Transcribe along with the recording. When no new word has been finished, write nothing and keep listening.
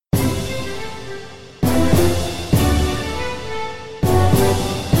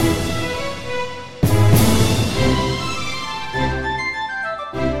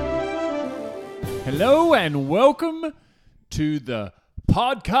and welcome to the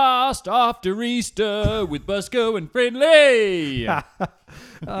podcast after Easter with Busco and Friendly.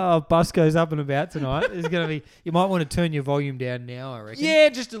 Oh, Busco's up and about tonight. There's going to be. You might want to turn your volume down now, I reckon. Yeah,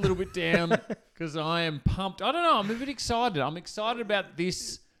 just a little bit down because I am pumped. I don't know. I'm a bit excited. I'm excited about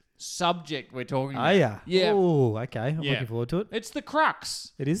this subject we're talking about. Are ya? Yeah. Oh, okay. I'm Yeah. looking forward to it. It's the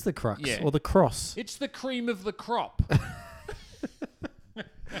crux. It is the crux Yeah. or the cross. It's the cream of the crop.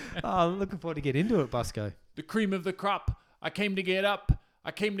 Oh, looking forward to get into it, Busco. The cream of the crop. I came to get up.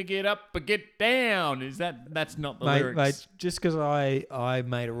 I came to get up, but get down. That's not the lyrics. Mate, just because I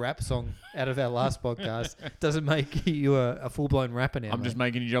made a rap song out of our last podcast doesn't make you a full-blown rapper now, I'm mate. just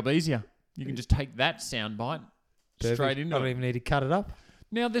making your job easier. You can just take that soundbite Perfect. straight into I don't it. even need to cut it up.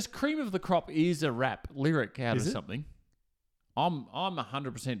 Now, this cream of the crop is a rap lyric out Is of it? something. I'm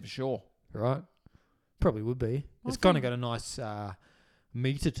 100% for sure. Right? Probably would be. It's kind of got a nice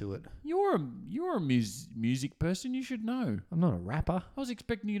meter to it. You're a music person. You should know. I'm not a rapper. I was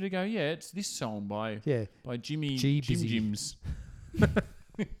expecting you to go, yeah, it's this song by Yeah. Jimmy G Jim Busy. Jims.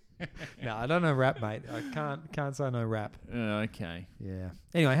 No, I don't know rap, mate. I can't say no rap. Okay. Yeah.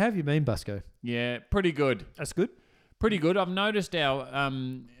 Anyway, how have you been, Busco? Yeah, pretty good. That's good. Pretty good. I've noticed our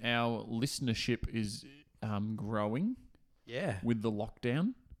listenership is growing Yeah. with the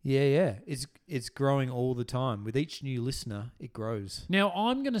lockdown. Yeah. It's growing all the time. With each new listener, it grows. Now,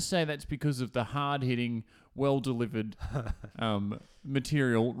 I'm going to say that's because of the hard-hitting, well-delivered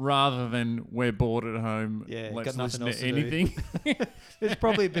material rather than we're bored at home, Yeah, let's got nothing listen else to to do. anything. There's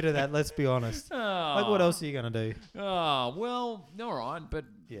probably a bit of that, let's be honest. Like, what else are you going to do? Oh, well, all right, but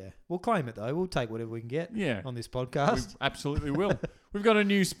Yeah. We'll claim it, though. We'll take whatever we can get yeah, on this we podcast. absolutely will. We've got a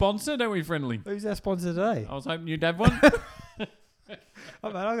new sponsor, don't we, Friendly? Who's our sponsor today? I was hoping you'd have one.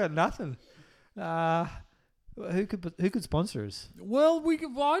 Oh, man, I got nothing. Who could sponsor us? Well, we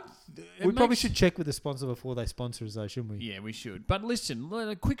could. We probably should check with the sponsor before they sponsor us, though, shouldn't we? Yeah, we should. But listen,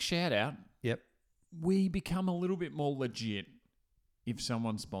 a quick shout out. Yep. We become a little bit more legit if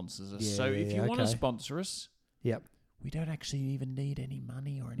someone sponsors us. So if you want to okay. sponsor us, Yep. we don't actually even need any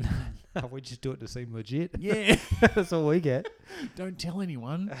money or anything. We just do it to seem legit. Yeah. That's all we get. Don't tell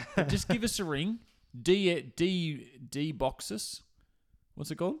anyone. Just give us a ring. D box us. What's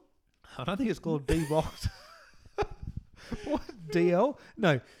it called? I don't think it's called D-Box. What? DL?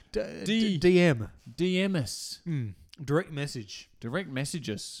 No. DM. DM us. Direct message. Direct message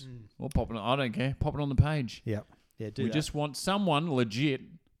us. Or pop it on. I don't care. Pop it on the page. Yep. Yeah, do We that. just want someone legit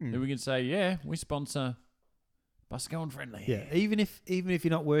that we can say, yeah, we sponsor Busco and Friendly. Yeah, even if you're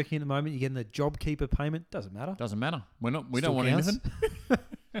not working at the moment, you're getting the JobKeeper payment. Doesn't matter. Doesn't matter. We don't Still want counts. anything.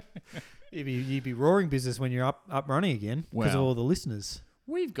 You'd be roaring business when you're up running again because of Wow. all the listeners.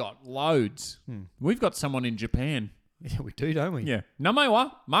 We've got loads. We've got someone in Japan. Yeah, we do, don't we? Yeah. Namae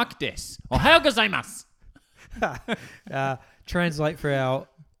wa Mark Des. Ohayou gozaimasu. Translate for our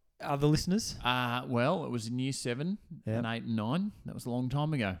other listeners. Well, it was in year 7 Yep. and 8 and 9. That was a long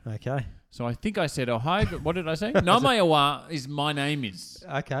time ago. Okay. So I think I said Ohayou. What did I say? Namae wa is my name is.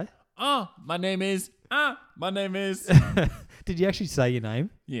 Okay. My name is. My name is. Did you actually say your name?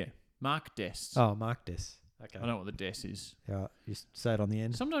 Yeah. Mark Des. Oh, Mark Des. Okay. I know what the Des is. Yeah, you say it on the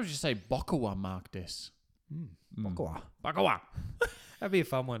end. Sometimes you say Bokawa Mark Des. Bakwa. Bokawa. That'd be a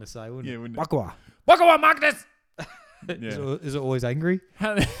fun one to say, wouldn't Yeah, it? wouldn't it? Bakwa. Bokawa Mark Des. Is it always angry?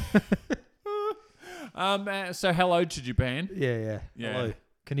 So hello to Japan. Yeah. Yeah. Hello.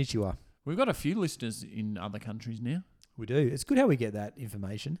 Konnichiwa. We've got a few listeners in other countries now. We do. It's good how we get that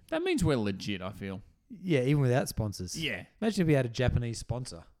information. That means we're legit, I feel. Yeah, even without sponsors. Yeah. Imagine if we had a Japanese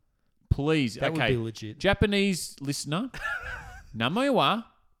sponsor. Please. That okay. would be legit. Japanese listener. Namae wa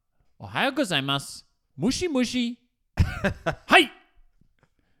Ohayou gozaimasu. Mushi mushi. Hey!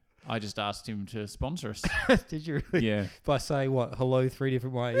 I just asked him to sponsor us. Did you really? Yeah. By saying what? Hello 3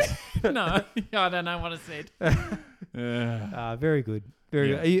 different ways. No, I don't know what I said. Very good.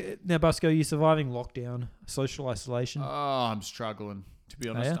 Very Yeah. good. Are you, now, Busco, are you surviving lockdown, social isolation? Oh, I'm struggling, to be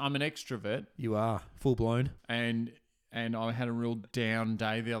honest. yeah? I'm an extrovert, You are. Full blown. and I had a real down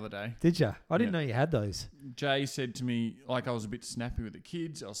day the other day. Did you? I didn't Yeah. know you had those. Jay said to me, like, I was a bit snappy with the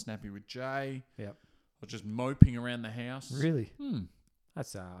kids. I was snappy with Jay. Yep. I was just moping around the house. Really?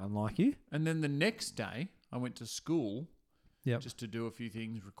 That's unlike you. And then the next day, I went to school Yep. just to do a few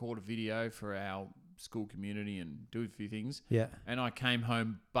things, record a video for our school community and do a few things. Yeah. And I came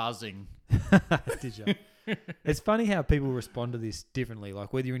home buzzing. Did you? It's funny how people respond to this differently,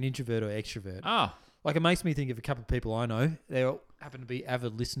 like whether you're an introvert or extrovert. Ah, Like, it makes me think of a couple of people I know. They all happen to be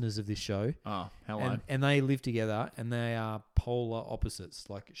avid listeners of this show. hello. And they live together, and they are polar opposites.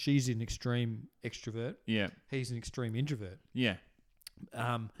 Like, she's an extreme extrovert. Yeah. He's an extreme introvert. Yeah.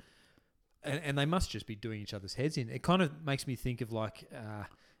 and they must just be doing each other's heads in. It kind of makes me think of like,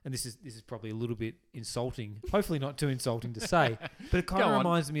 and this is probably a little bit insulting. Hopefully not too insulting to say, but it kind Go of on.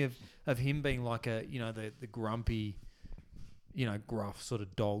 reminds me of him being like a, the grumpy, gruff sort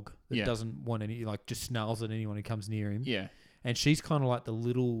of dog that Yeah. doesn't want any, like just snarls at anyone who comes near him. Yeah. And she's kind of like the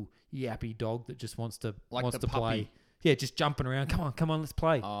little yappy dog that just wants to Like the play. puppy. Yeah, just jumping around. Come on, let's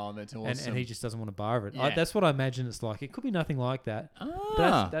play. Oh, that's awesome. And he just doesn't want to bar of it. Yeah. That's what I imagine it's like. It could be nothing like that. Ah.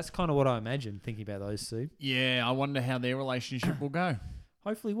 But that's kind of what I imagine thinking about those two. Yeah, I wonder how their relationship will go.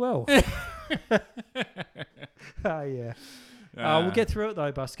 Hopefully well. Oh, yeah. We'll get through it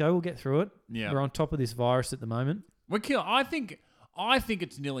though, Busco. We'll get through it. Yeah. We're on top of this virus at the moment. I think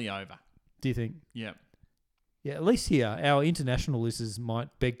it's nearly over. Do you think? Yeah. Yeah, at least here, our international listeners might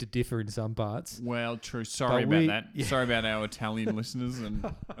beg to differ in some parts. Well, true. Sorry But about we- that. yeah. Sorry about our Italian listeners and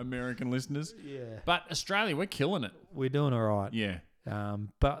American listeners. Yeah. But Australia, we're killing it. We're doing all right. Yeah.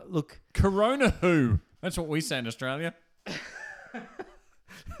 But look, Corona who? That's what we say in Australia.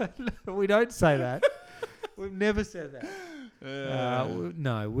 we don't say that. We've never said that.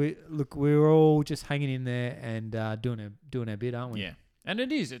 No, we're all just hanging in there and doing our bit, aren't we? Yeah. And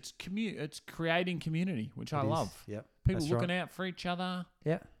it is. It's creating community, which I It is. love. Yep. People that's looking right. out for each other.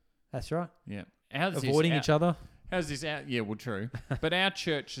 Yeah, that's right. Yeah. How's Avoiding this each other. How's this out? Yeah, well, true. But our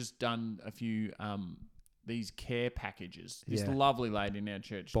church has done a few these care packages. This Yeah. lovely lady in our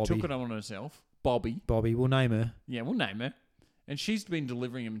church Bobby. took it on herself. Bobby. Bobby, we'll name her. Yeah, we'll name her. And she's been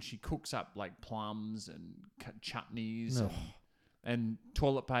delivering them, and she cooks up like plums and chutneys Oh. and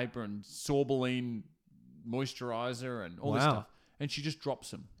toilet paper and sorbeline moisturizer and all this Wow. stuff. And she just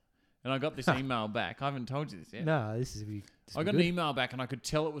drops them. And I got this email back. I haven't told you this yet. No, this is. I got an email back, and I could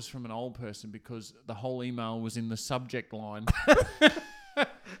tell it was from an old person because the whole email was in the subject line.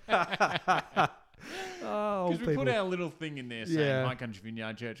 Oh, Because we put our little thing in there saying, Yeah. "My Country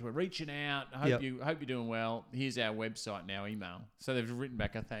Vineyard Church, we're reaching out. Hope Yep. you're doing well. Here's our website and our email." So they've written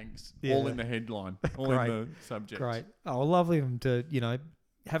back a thanks, Yeah. all in the headline, all Great. in the subject. Great. Oh, lovely of them to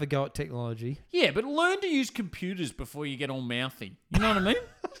have a go at technology. Yeah, but learn to use computers before you get all mouthy. You know what I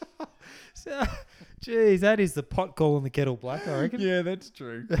mean? So, geez, that is the pot calling the kettle black, I reckon. Yeah, that's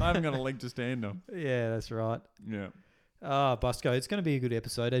true. I haven't got a leg to stand on. Yeah, that's right. Yeah. Busco, it's going to be a good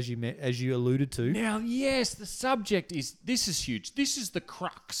episode, as you alluded to. Now, yes, the subject is huge. This is the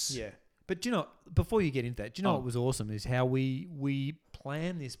crux. Yeah. But before you get into that, Oh. what was awesome is how we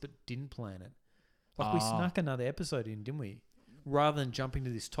planned this but didn't plan it. Like we snuck another episode in, didn't we? Rather than jumping to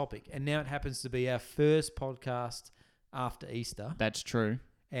this topic. And now it happens to be our first podcast after Easter. That's true.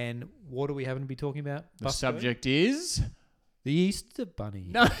 And what are we having to be talking about? The Busco? subject is... The Easter Bunny.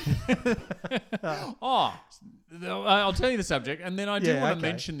 No. I'll tell you the subject, and then I do Yeah, want to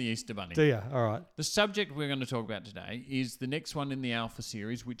okay. mention the Easter Bunny. Do ya? All right. The subject we're going to talk about today is the next one in the Alpha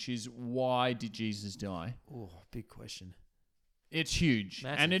series, which is why did Jesus die? Oh, big question. It's huge,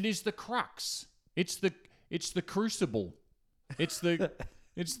 Massive. and it is the crux. It's the crucible. It's the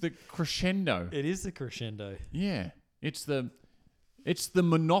crescendo. It is the crescendo. Yeah, it's the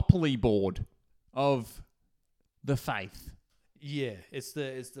monopoly board of the faith. Yeah, it's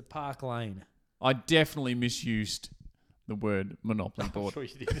the Park Lane. I definitely misused the word monopoly board. Sure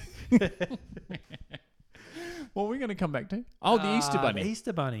you did. What are we going to come back to? Oh, the Easter Bunny. The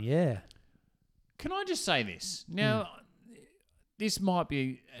Easter Bunny, yeah. Can I just say this? Now, this might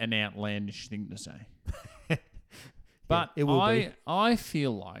be an outlandish thing to say. But it will be. I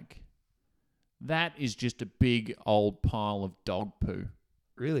feel like that is just a big old pile of dog poo.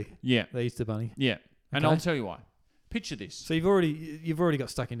 Really? Yeah. The Easter Bunny. Yeah. And Okay. I'll tell you why. Picture this. So you've already got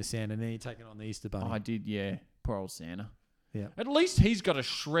stuck into sand, and then you're taking on the Easter Bunny. I did, yeah. Poor old Santa. Yeah. At least he's got a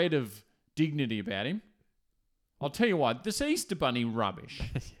shred of dignity about him. I'll tell you why. This Easter Bunny rubbish.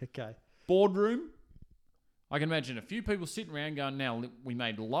 Okay. Boardroom. I can imagine a few people sitting around going, now, we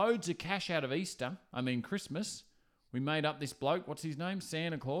made loads of cash out of Easter. I mean, Christmas. We made up this bloke. What's his name?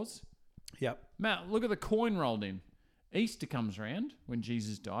 Santa Claus. Yep. Matt, look at the coin rolled in. Easter comes around when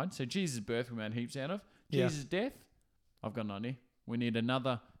Jesus died. So Jesus' birth we made heaps out of. Yeah. Jesus' death, I've got an idea. We need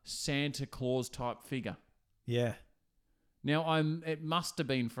another Santa Claus type figure. Yeah. Now, it must have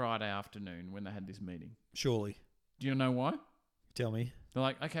been Friday afternoon when they had this meeting. Surely. Do you know why? Tell me. They're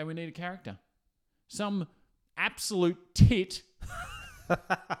like, okay, we need a character. Some absolute tit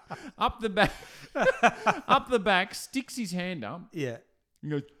up the back, sticks his hand up Yeah.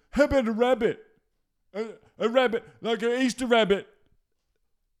 and goes, how about a rabbit? A rabbit, like an Easter rabbit.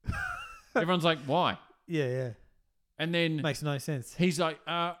 Everyone's like, why? Yeah, yeah. And then Makes no sense. he's like,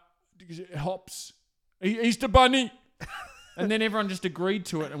 hops, Easter bunny. And then everyone just agreed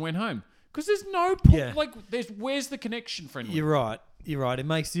to it and went home. Because there's no point. Yeah. Like, where's the connection, friendly? You're right. It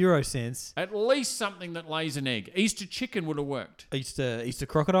makes zero sense. At least something that lays an egg. Easter chicken would have worked. Easter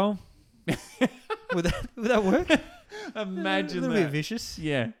crocodile. would that work? Imagine a little that. bit vicious.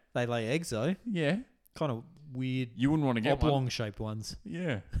 Yeah. They lay eggs though. Yeah. Kind of weird, You wouldn't want to get one. oblong shaped ones.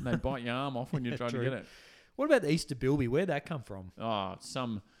 Yeah. And they bite your arm off when you try to True. get it. What about the Easter bilby? Where'd that come from? Oh,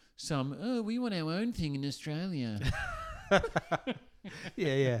 we want our own thing in Australia.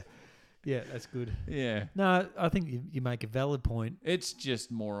 Yeah. That's good. Yeah. No, I think you make a valid point. It's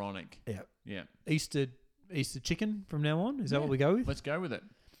just moronic. Yeah. Yeah. Easter chicken from now on. Is that Yeah. what we go with? Let's go with it.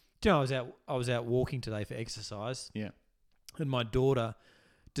 Do you know, I was out walking today for exercise. Yeah. And my daughter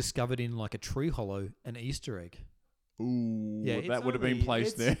discovered in like a tree hollow an Easter egg. Ooh. Yeah, it's that would have been only-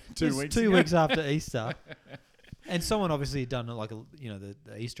 placed it's- there It's 2 weeks 2 ago. weeks after Easter. And someone obviously had done like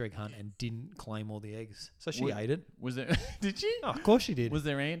the Easter egg hunt and didn't claim all the eggs. So she What- ate it. Was there? Did she? Oh, of course she did. Was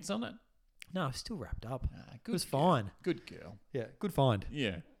there ants on it? No, it was still wrapped up. Ah, It was girl. fine. Good girl. Yeah, good find.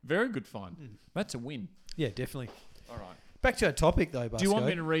 Yeah. Very good find. That's a win. Yeah, definitely. All right. Back to our topic though, Busco. Do you want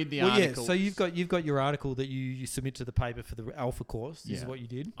me to read the Well, article? yeah. So you've got your article that you submit to the paper for the Alpha course. This is Yeah. what you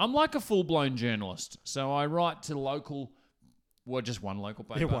did. I'm like a full-blown journalist. So I write to just one local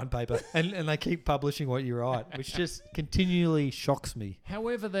paper. Yeah, one paper, and they keep publishing what you write, which just continually shocks me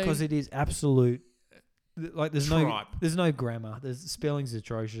However, they because it is absolute. Like there's Tripe. no grammar. There's spelling's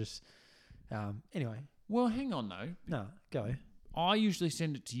atrocious. Anyway, Well, hang on though. no, go. I usually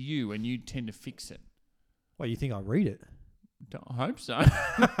send it to you, and you tend to fix it. Well, you think I read it? I hope so.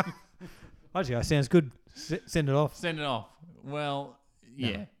 Actually, sounds good. Send it off. Send it off. Well, No.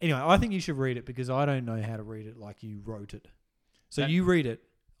 yeah. Anyway, I think you should read it because I don't know how to read it like you wrote it. So That- you read it,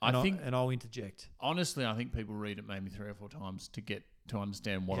 and I think I'll interject. honestly, I think people read it maybe 3 or 4 times to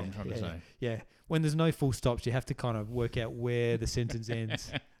understand what I'm trying to say. Yeah. When there's no full stops, you have to kind of work out where the sentence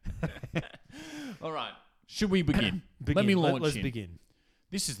ends. All right. Should we begin? Let Begin. me launch Let's in. begin.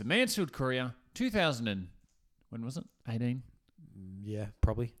 This is the Mansfield Courier, 2000 and when was it? 18? Yeah,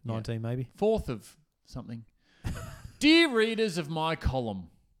 probably 19 maybe. 4th of something. Dear readers of my column,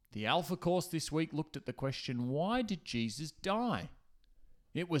 the Alpha course this week looked at the question, why did Jesus die?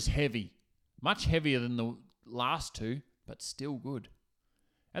 It was heavy, much heavier than the last 2, but still good.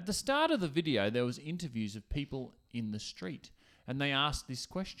 At the start of the video, there was interviews of people in the street, and they asked this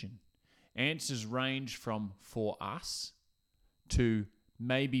question. Answers range from "for us" to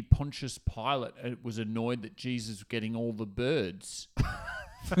maybe Pontius Pilate was annoyed that Jesus was getting all the birds.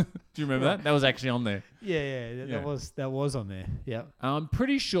 Do you remember that? That was actually on there. Yeah. That was on there. Yeah. I'm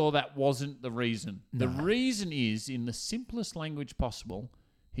pretty sure that wasn't the reason. The No. reason is, in the simplest language possible,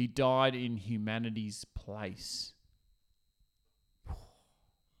 he died in humanity's place.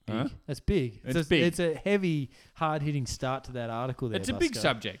 Big. Huh? That's big. It's big. It's a heavy, hard-hitting start to that article there. It's a big Busco.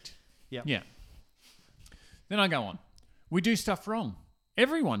 subject. Yep. Yeah. Then I go on. We do stuff wrong.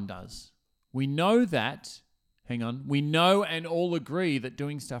 Everyone does. We know that. Hang on. We know and all agree that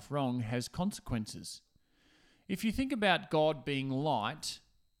doing stuff wrong has consequences. If you think about God being light,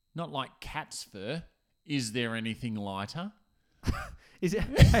 not like cat's fur, is there anything lighter? Is it?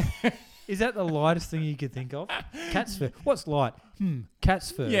 Is that the lightest thing you could think of? Cat's fur. What's light?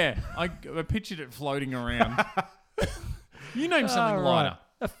 Cat's fur. Yeah, I pictured it floating around. You name something Oh, right. lighter.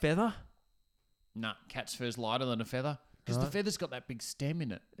 A feather. Nah, cat's fur's lighter than a feather because the Right. feather's got that big stem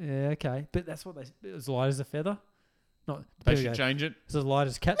in it. Yeah, okay. But that's what as light as a feather? Not. They there we should go. change it. It's as light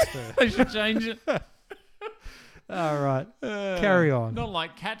as cat's fur. They should change it. All right. Carry on. Not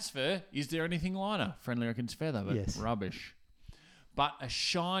like cat's fur. Is there anything lighter? Friendly reckons feather, but Yes. rubbish. But a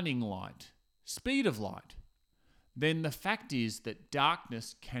shining light, speed of light. Then the fact is that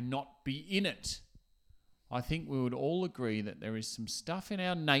darkness cannot be in it. I think we would all agree that there is some stuff in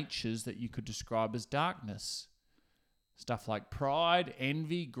our natures that you could describe as darkness. Stuff like pride,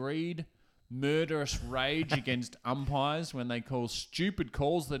 envy, greed, murderous rage against umpires when they call stupid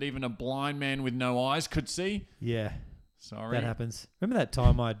calls that even a blind man with no eyes could see. Yeah, Sorry. that happens. Remember that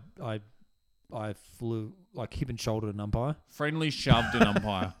time I flew like hip and shouldered an umpire? Friendly shoved an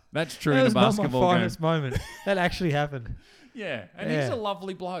umpire. That's true That in a was not basketball my game. finest moment. That actually happened. Yeah, and he's Yeah. a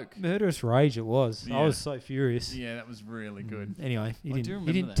lovely bloke. Murderous rage it was. Yeah. I was so furious. Yeah, that was really good. Anyway, he I do didn't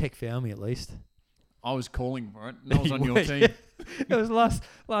remember that. tech foul me at least. I was calling for it, and I was You on your were, team. yeah. It was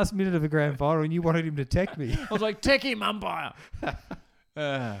last minute of the grand final, and you wanted him to tech me. I was like, "Tech him, umpire."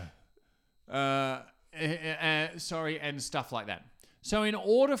 Sorry, and stuff like that. So, in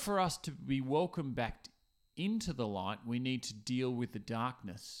order for us to be welcomed back into the light, we need to deal with the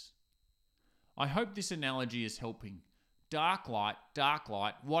darkness. I hope this analogy is helping. Dark light,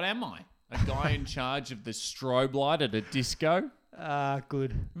 what am I? A guy in charge of the strobe light at a disco?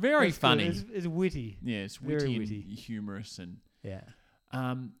 Good. Very That's good. funny. It's witty. Yeah, it's Very witty witty. and humorous. And Yeah.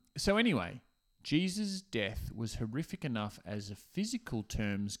 so anyway, Jesus' death was horrific enough as a physical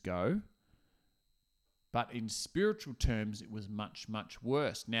terms go, but in spiritual terms, it was much, much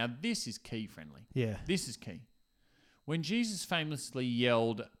worse. Now, this is key, friendly. Yeah. This is key. When Jesus famously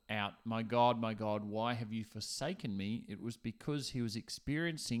yelled out, my God, why have you forsaken me?" It was because he was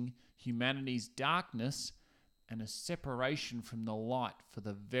experiencing humanity's darkness and a separation from the light for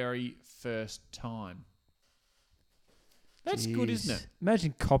the very first time. That's good, Jeez. isn't it?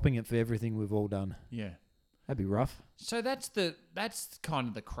 Imagine copping it for everything we've all done. Yeah. That'd be rough. So that's kind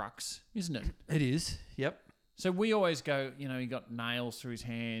of the crux, isn't it? It is. Yep. So we always go, he got nails through his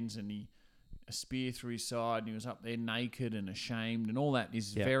hands and a spear through his side, and he was up there naked and ashamed, and all that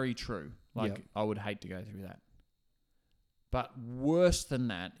is Yep. very true. Like, Yep. I would hate to go through that. But worse than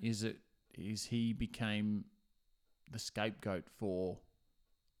that is he became the scapegoat for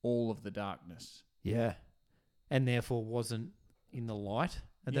all of the darkness. Yeah. And therefore wasn't in the light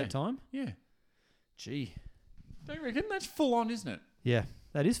at Yeah. that time. Yeah. Gee. Don't you reckon? That's full on, isn't it? Yeah.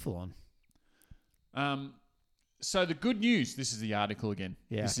 That is full on. So the good news, this is the article again.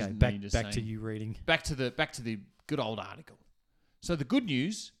 Yeah. This Okay. isn't Back me just to saying- you reading. Back to the good old article. So the good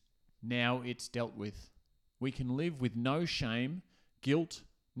news, now it's dealt with. We can live with no shame, guilt,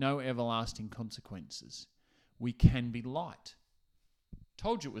 no everlasting consequences. We can be light.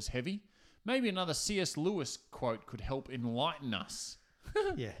 Told you it was heavy. Maybe another C.S. Lewis quote could help enlighten us.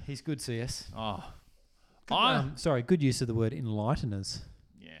 Yeah. He's good, CS. Oh, Sorry. Good use of the word enlighteners.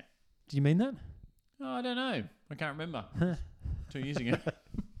 yeah. Do you mean that? Oh, I don't know. I can't remember. 2 years ago.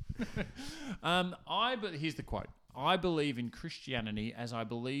 But here's the quote. "I believe in Christianity as I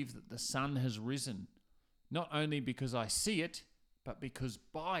believe that the sun has risen, not only because I see it, but because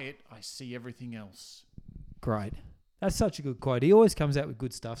by it I see everything else." Great. That's such a good quote. He always comes out with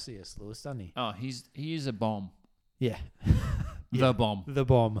good stuff, C.S. Lewis, doesn't he? Oh, he is a bomb. Yeah. The bomb. The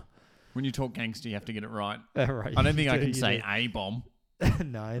bomb. When you talk gangster, you have to get it right. Right. I don't think I You can do. say a bomb.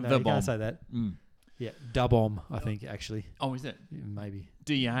 No, The you bomb. can't say that. Mm. Yeah. Da bomb, I think, actually. Oh, is it Maybe.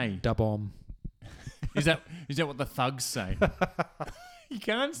 DA? Da bomb. Is that what the thugs say? You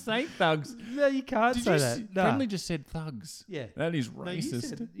can't say thugs. No, you can't Did say you that. Nah. Friendly just said thugs. Yeah. That is No, you racist.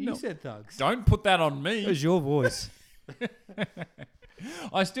 said, you No. said thugs. Don't put that on It me. was your voice.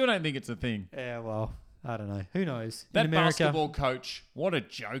 I still don't think it's a thing. Yeah, well, I don't know. Who knows? That In America, basketball coach, what a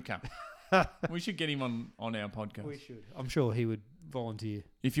joker. We should get him on our podcast. we should. I'm sure he would volunteer.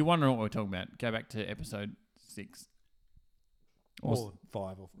 If you're wondering what we're talking about, go back to episode 6. Or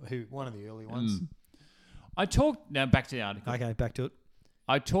 5, or one of the early ones. Now back to the article. Okay, back to it.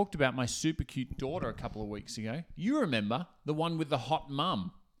 I talked about my super cute daughter a couple of weeks ago. You remember the one with the hot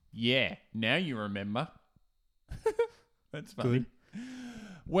mum? Yeah, now you remember. That's funny. Good.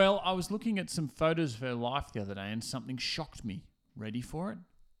 Well, I was looking at some photos of her life the other day and something shocked me. Ready for it?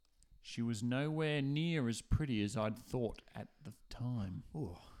 She was nowhere near as pretty as I'd thought at the time.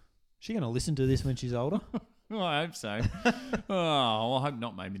 Ooh. She going to listen to this when she's older? Oh, I hope so. Well, I hope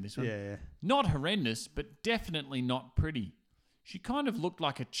not maybe this one. Yeah. Not horrendous, but definitely not pretty. She kind of looked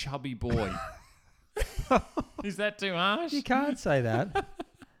like a chubby boy. Is that too harsh? You can't say that.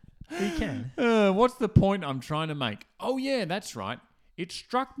 You can. What's the point I'm trying to make? Oh, yeah, that's right. It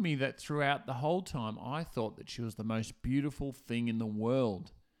struck me that throughout the whole time I thought that she was the most beautiful thing in the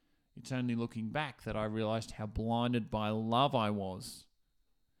world. It's only looking back that I realised how blinded by love I was.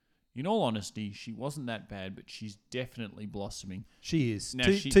 In all honesty, she wasn't that bad, but she's definitely blossoming. She is. Now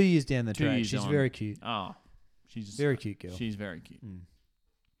 2 years down the 2 track. years She's on. very cute. Ah, she's Very cute girl. She's very cute. Mm.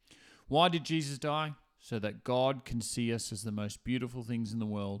 Why did Jesus die? So that God can see us as the most beautiful things in the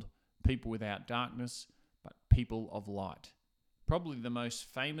world, people without darkness, but people of light. Probably the most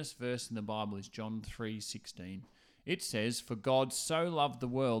famous verse in the Bible is John 3:16. It says, "For God so loved the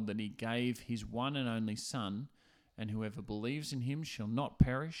world that he gave his one and only Son, and whoever believes in him shall not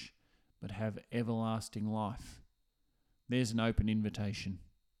perish, but have everlasting life." There's an open invitation.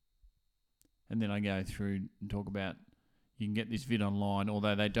 And then I go through and talk about, you can get this vid online,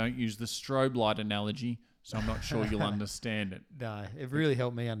 although they don't use the strobe light analogy, so I'm not sure you'll understand it. No, it really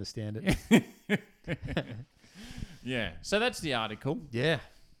helped me understand it. Yeah, so that's the article. Yeah.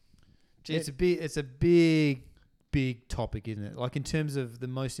 Gee, it's a big topic, isn't it? Like in terms of the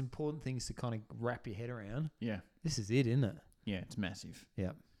most important things to kind of wrap your head around. Yeah, This is it, isn't it? yeah, it's massive.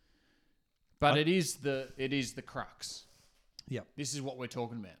 Yeah. But it is the crux. Yep. This is what we're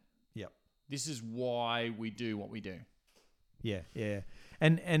talking about. Yep. This is why we do what we do. Yeah, yeah.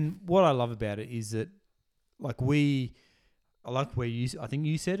 And what I love about it is that I think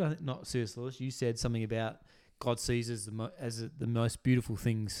you said, not C.S. Lewis, you said something about God sees as the most beautiful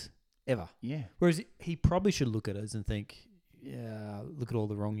things ever. Yeah. Whereas he probably should look at us and think, yeah, look at all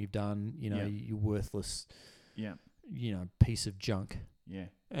the wrong you've done. You know, Yeah. you're worthless. Yeah. You know, piece of junk. Yeah.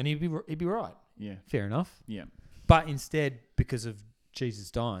 And he'd be right. Yeah. Fair enough. Yeah. But instead, because of Jesus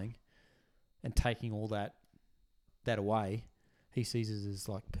dying and taking all that away, he sees us as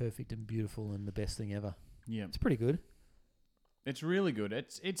like perfect and beautiful and the best thing ever. Yeah. It's pretty good. It's really good.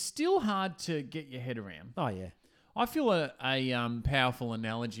 It's still hard to get your head around. Oh yeah. I feel a powerful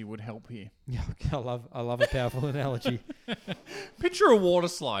analogy would help here. Yeah, I love a powerful analogy. Picture a water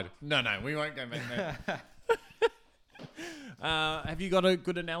slide. No, we won't go back there. Have you got a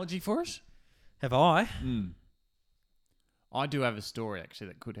good analogy for us? Have I? I do have a story actually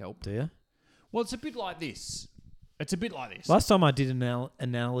that could help. Do you? Well, it's a bit like this. Last time I did an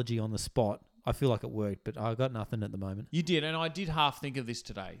analogy on the spot, I feel like it worked, but I got nothing at the moment. You did, and I did half think of this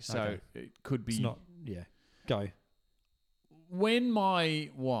today, so Okay. it could be. It's not. Yeah. Go. When my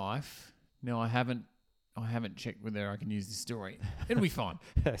wife, I haven't checked whether I can use this story. It'll be fine.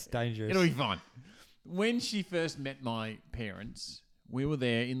 That's dangerous. It'll be fine. When she first met my parents, we were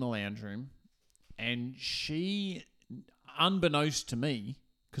there in the lounge room, and she, unbeknownst to me,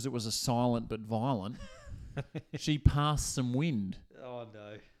 because it was a silent but violent, she passed some wind. Oh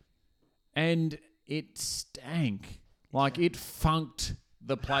no. And it stank. Like it funked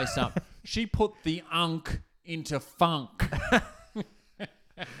the place up. She put the unk into funk.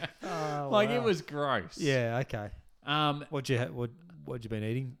 Oh, Like wow. it was gross. Yeah. Okay. What'd What'd you been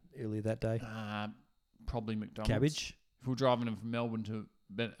eating earlier that day? Probably McDonald's. Cabbage. If we were driving from Melbourne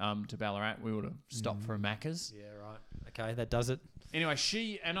to Ballarat, we would have stopped for a Macca's. Yeah. Right. Okay. That does it. Anyway,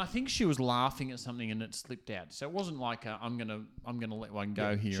 I think she was laughing at something and it slipped out. So it wasn't like I'm gonna let one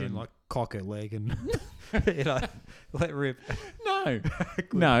go here. She didn't and- like cock her leg and let rip.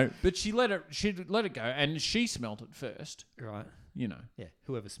 No. But she let it go, and she smelt it first. Right. You know. Yeah.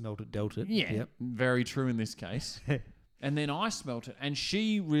 Whoever smelt it dealt it. Yeah. Yep. Very true in this case. And then I smelt it, and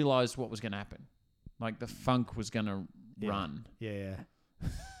she realised what was going to happen. Like the funk was going to run. Yeah. Yeah.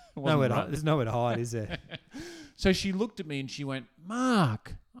 It wasn't run. There's nowhere to hide, is there? So she looked at me and she went,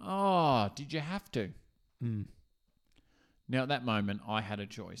 "Mark, did you have to?" Mm. Now at that moment, I had a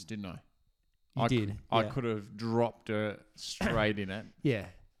choice, didn't I? You did. I Yeah. could have dropped her straight in it. Yeah.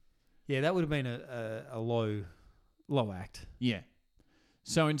 Yeah. That would have been a low act. Yeah.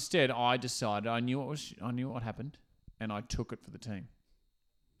 So instead, I decided I knew what happened, and I took it for the team.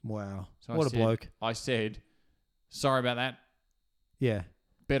 Wow. So What a bloke. I said, "Sorry about that. Yeah.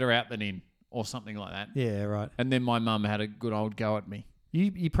 Better out than in," or something like that. Yeah. Right. And then my mum had a good old go at me.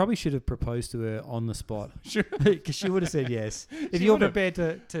 You probably should have proposed to her on the spot Sure. because she would have said yes. If She you're would have.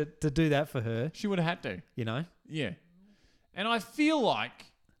 prepared to do that for her, She would have had to. you know. Yeah. And I feel like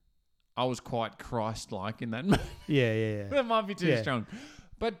I was quite Christ-like in that moment. Yeah. Yeah. Yeah. That might be too Yeah. strong.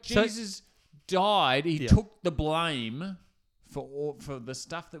 But So- Jesus died. He Yeah. took the blame for the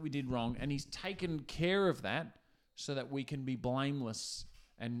stuff that we did wrong, and he's taken care of that so that we can be blameless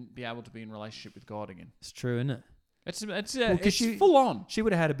and be able to be in relationship with God again. It's true, isn't it? It's 'cause she- full on. She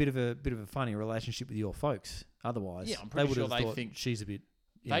would have had a bit of a funny relationship with your folks. Otherwise, Yeah, I'm pretty would sure have they thought think- she's a bit.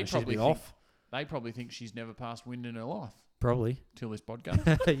 They she's a probably bit think- off. They probably think she's never passed wind in her life Probably. till this podcast.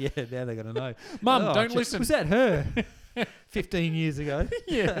 Yeah. Now they're gonna know. Mum, Oh, don't gee, listen. Was that her? 15 years ago.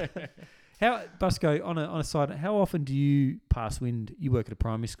 Yeah. How, Busco, on a side note, how often do you pass wind? You work at a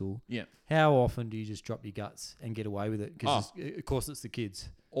primary school. Yeah. How often do you just drop your guts and get away with it? Because of course it's the kids.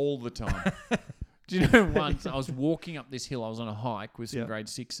 All the time. Do you know, once I was walking up this hill, I was on a hike with some Yeah. grade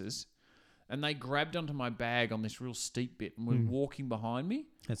sixes, and they grabbed onto my bag on this real steep bit and were Mm. walking behind me.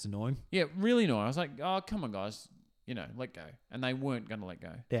 That's annoying. Yeah, really annoying. I was like, "Oh, come on, guys, let go." And they weren't going to let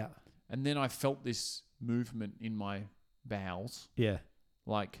go. Yeah. And then I felt this movement in my bowels, Yeah.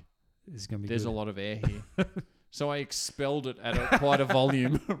 like This is gonna be there's good. a lot of air here. So I expelled it at quite a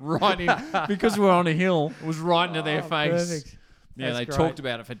volume right in, because we're on a hill. It was right into their Oh, face. Perfect. Yeah, That's they great. talked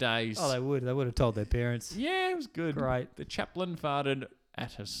about it for days. Oh, they would. They would have told their parents. Yeah, it was good. Great. The chaplain farted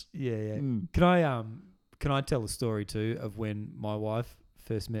at us. Yeah, yeah. Mm. Can I tell a story too of when my wife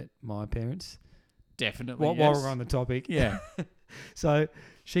first met my parents? Definitely. While yes. we're on the topic. Yeah. So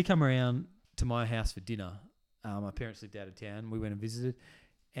she come around to my house for dinner. My parents lived out of town. We went and visited,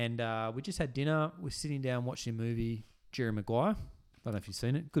 and we just had dinner. We're sitting down watching a movie, Jerry Maguire. I don't know if you've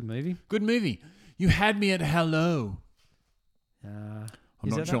seen it. Good movie. Good movie. You had me at hello. I'm I'm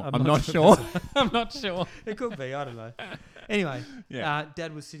not sure. I'm not sure. I'm not sure. It could be. I don't know. Anyway, Yeah.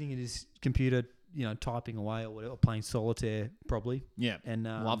 Dad was sitting at his computer, typing away or whatever, playing solitaire probably. Yeah. And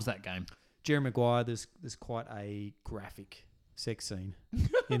Loves that game. Jerry Maguire. There's quite a graphic sex scene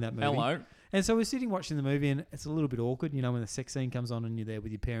in that movie. Hello. And so we're sitting watching the movie, and it's a little bit awkward, when the sex scene comes on and you're there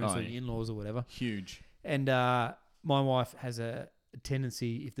with your parents or your in-laws or whatever. Huge. And my wife has a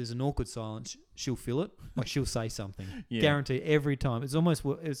tendency, if there's an awkward silence, she'll fill it. Like she'll say something. Yeah. Guarantee every time. It's almost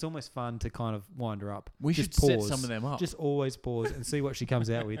fun to kind of wind her up. We Just should set pause. some of them up. Just always pause and see what she comes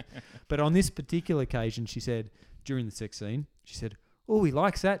out with. But on this particular occasion, she said, during the sex scene, she said, "Oh, he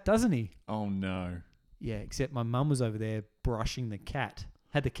likes that, doesn't he?" Oh, no. Yeah, except my mum was over there brushing the cat.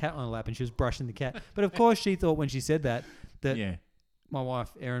 Had the cat on her lap and she was brushing the cat. But of course she thought when she said that Yeah. my wife,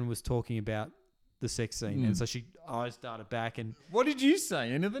 Erin, was talking about the sex scene. And so she eyes darted back and What did you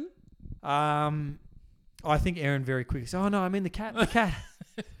say? Anything? I think Erin very quickly said, "Oh no, I mean the cat, the cat."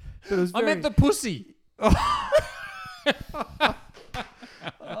 But it was I meant the pussy.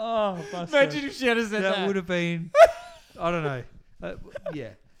 buster. Imagine if she had said that. That would have been, I don't know.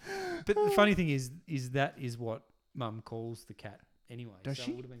 Yeah. But the funny thing is that is what Mum calls the cat anyway. Does so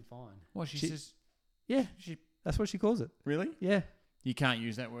she? it would have been fine. What, she says? Yeah, that's what she calls it. Really? Yeah. You can't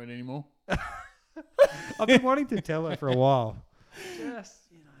use that word anymore. I've been wanting to tell her for a while. Just,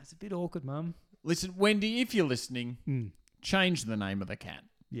 it's a bit awkward, Mum. Listen, Wendy, if you're listening, change the name of the cat.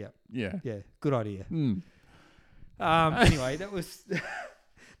 Yeah. Yeah. Yeah. Good idea. Mm. Anyway, that was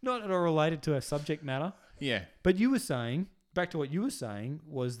not at all related to our subject matter. Yeah. But you were saying, back to what you were saying,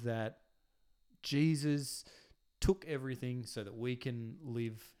 was that Jesus took everything so that we can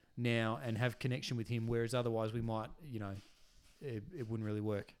live now and have connection with him, whereas otherwise we might, it wouldn't really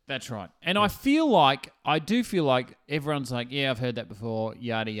work. That's right. And I do feel like everyone's like, yeah, I've heard that before,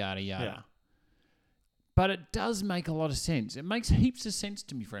 yada, yada, yada. Yeah. But it does make a lot of sense. It makes heaps of sense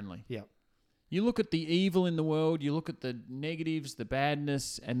to me, Friendly. Yeah. You look at the evil in the world, you look at the negatives, the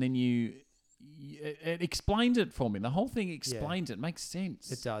badness, and then it explains it for me. The whole thing explains it. Makes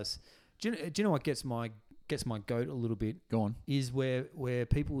sense. It does. Do you know what gets my goat a little bit? Go on. Is where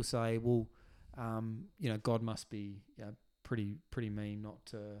people will say, well, God must be pretty mean not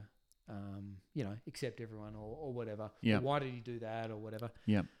to, accept everyone or whatever. Yeah. Why did he do that or whatever?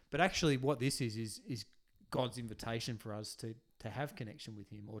 Yeah. But actually, what this is God's invitation for us to have connection with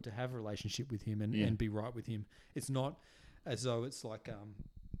him or to have a relationship with him and be right with him. It's not as though it's like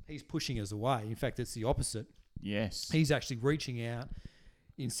he's pushing us away. In fact, it's the opposite. Yes. He's actually reaching out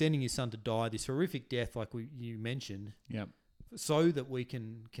in sending his son to die, this horrific death like you mentioned, Yep. so that we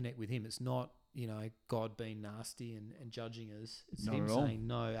can connect with him. It's not, God being nasty and judging us. It's Not him at all. saying,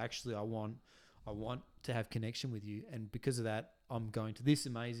 no, actually I want to have connection with you. And because of that, I'm going to this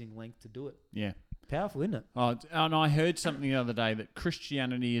amazing length to do it. Yeah. Powerful, isn't it? Oh, and I heard something the other day that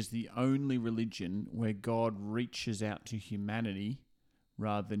Christianity is the only religion where God reaches out to humanity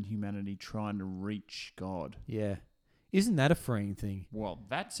rather than humanity trying to reach God. Yeah. Isn't that a freeing thing? Well,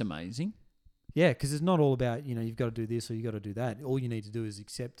 that's amazing. Yeah, because it's not all about, you've got to do this or you've got to do that. All you need to do is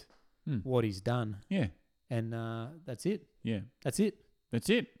accept what he's done. Yeah. And that's it. Yeah. That's it. That's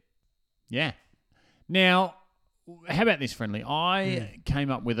it. Yeah. Now, how about this, Friendly? I came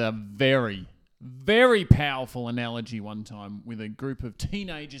up with a very, very powerful analogy one time with a group of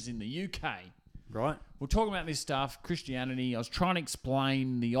teenagers in the UK. Right. We're talking about this stuff, Christianity. I was trying to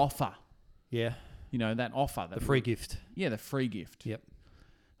explain the offer. Yeah. That offer. The free gift. Yeah, the free gift. Yep.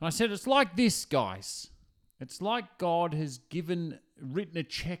 And I said, it's like this, guys. It's like God has written a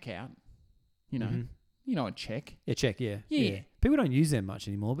check out. You know a check. Yeah, check, yeah. Yeah. People don't use them much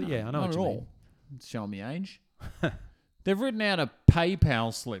anymore, but yeah, I know Not what at you all. mean. It's showing me age. They've written out a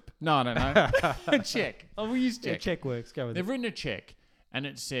PayPal slip. No, I don't know. A check. Oh, we use check. Yeah, check works. Go with They've it. written a check, and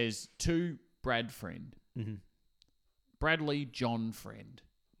it says to Brad Friend. Mm-hmm. Bradley John Friend.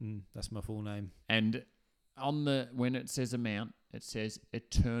 That's my full name. And when it says amount, it says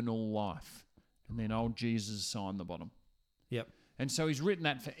eternal life. And then old Jesus sign the bottom. Yep. And so he's written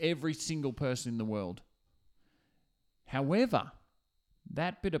that for every single person in the world. However,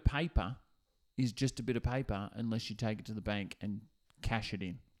 that bit of paper is just a bit of paper unless you take it to the bank and cash it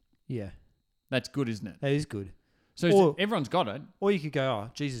in. Yeah. That's good, isn't it? That is good. So everyone's got it. Or you could go,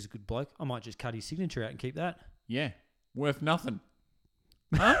 oh, Jesus is a good bloke. I might just cut his signature out and keep that. Yeah. Worth nothing.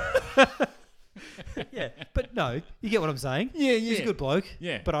 Yeah. But no, you get what I'm saying. Yeah, He's a good bloke.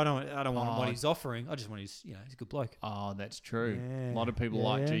 Yeah. But I don't want what he's offering. I just want he's a good bloke. Oh, that's true. Yeah. A lot of people Yeah.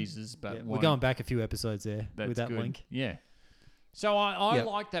 like Jesus, but Yeah. We're going back a few episodes there with that good. link. Yeah. So I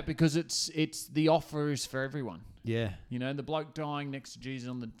like that because it's the offer is for everyone. Yeah. The bloke dying next to Jesus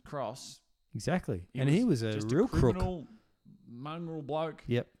on the cross. Exactly. He was a just real crook. criminal, mongrel bloke.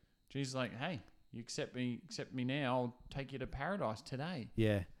 Yep. Jesus is like, hey, you accept me now, I'll take you to paradise today.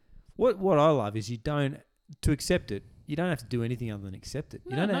 Yeah. What I love is to accept it, you don't have to do anything other than accept it.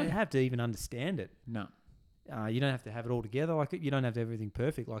 You don't have to even understand it. No. You don't have to have it all together. Like you don't have to have everything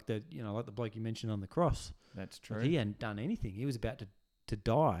perfect. Like the like the bloke you mentioned on the cross. That's true. Like he hadn't done anything. He was about to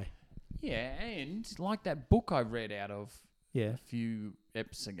die. Yeah, and like that book I read out of Yeah. a few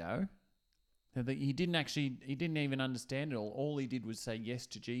eps ago, that he didn't even understand it all. All he did was say yes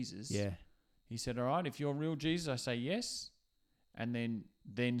to Jesus. Yeah. He said, all right, if you're real Jesus, I say yes, and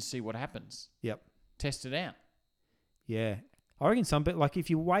then see what happens. Yep. Test it out. Yeah. I reckon some bit like if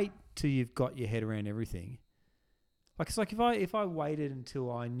you wait till you've got your head around everything, like it's like if I waited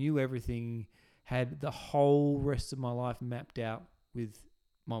until I knew everything, had the whole rest of my life mapped out with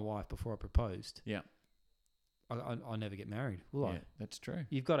my wife before I proposed. Yeah. I'll never get married, will Yeah, I? that's true.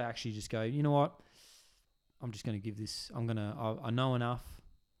 You've got to actually just go, you know what? I'm just going to give this, I know enough.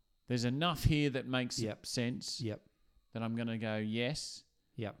 There's enough here that makes Yep. sense Yep. that I'm going to go yes,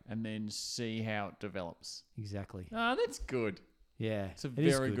 Yep. and then see how it develops. Exactly. Ah, that's good. Yeah. It's a it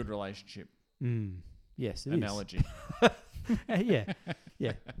is very good relationship Yes, it analogy. is.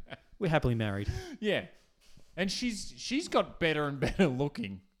 Yeah. We're happily married. Yeah. And she's got better and better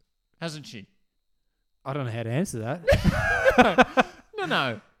looking, hasn't she? I don't know how to answer that. No.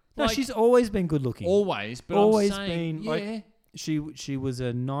 No, Like, she's always been good looking. always, but always I'm saying, been, yeah, like, she was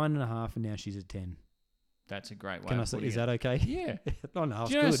a 9.5 and now she's a 10. that's a great way. Can I of say, putting is it. that okay? Yeah. 9.5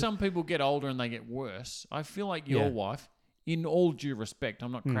 Do you know good. some people get older and they get worse? I feel like your Yeah. wife, in all due respect,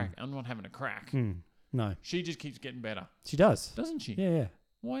 I'm not Mm. I'm not having a crack. No, She just keeps getting better, she does. doesn't she? Yeah.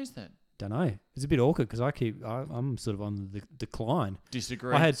 Why is that? Don't know. It's a bit awkward because I'm sort of on the decline.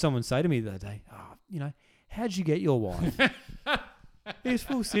 Disagree. I had someone say to me the other day, how'd you get your wife? He was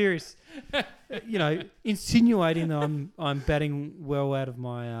full serious, insinuating that I'm batting well out of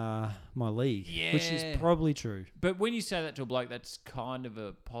my my league, which Yeah. is probably true. But when you say that to a bloke, that's kind of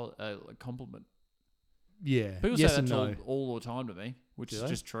a compliment. Yeah. People yes say and that no. all the time to me, which Do is they?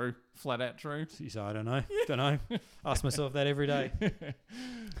 just true, flat out true. So I don't know. Don't know. Ask myself that every day.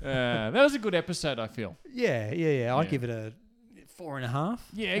 That was a good episode, I feel. Yeah. Yeah. I'd give it a 4.5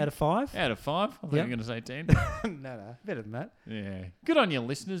 Yeah. out of 5. Out of 5. I thought Yep. you were going to say 10. No, better than that. Yeah. Good on you,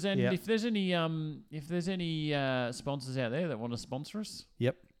 listeners. And Yep. if there's any sponsors out there that want to sponsor us,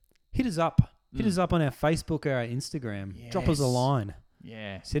 Yep. Hit us up. Hit us up on our Facebook or our Instagram. Drop us a Yes. line.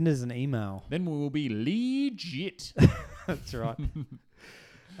 yeah, Send us an email. then we will be legit. That's right.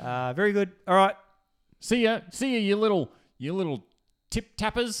 Very good. All right. See ya, you little tip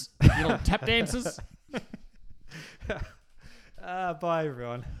tappers, you little tap dancers. Bye,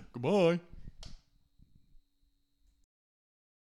 everyone. Goodbye.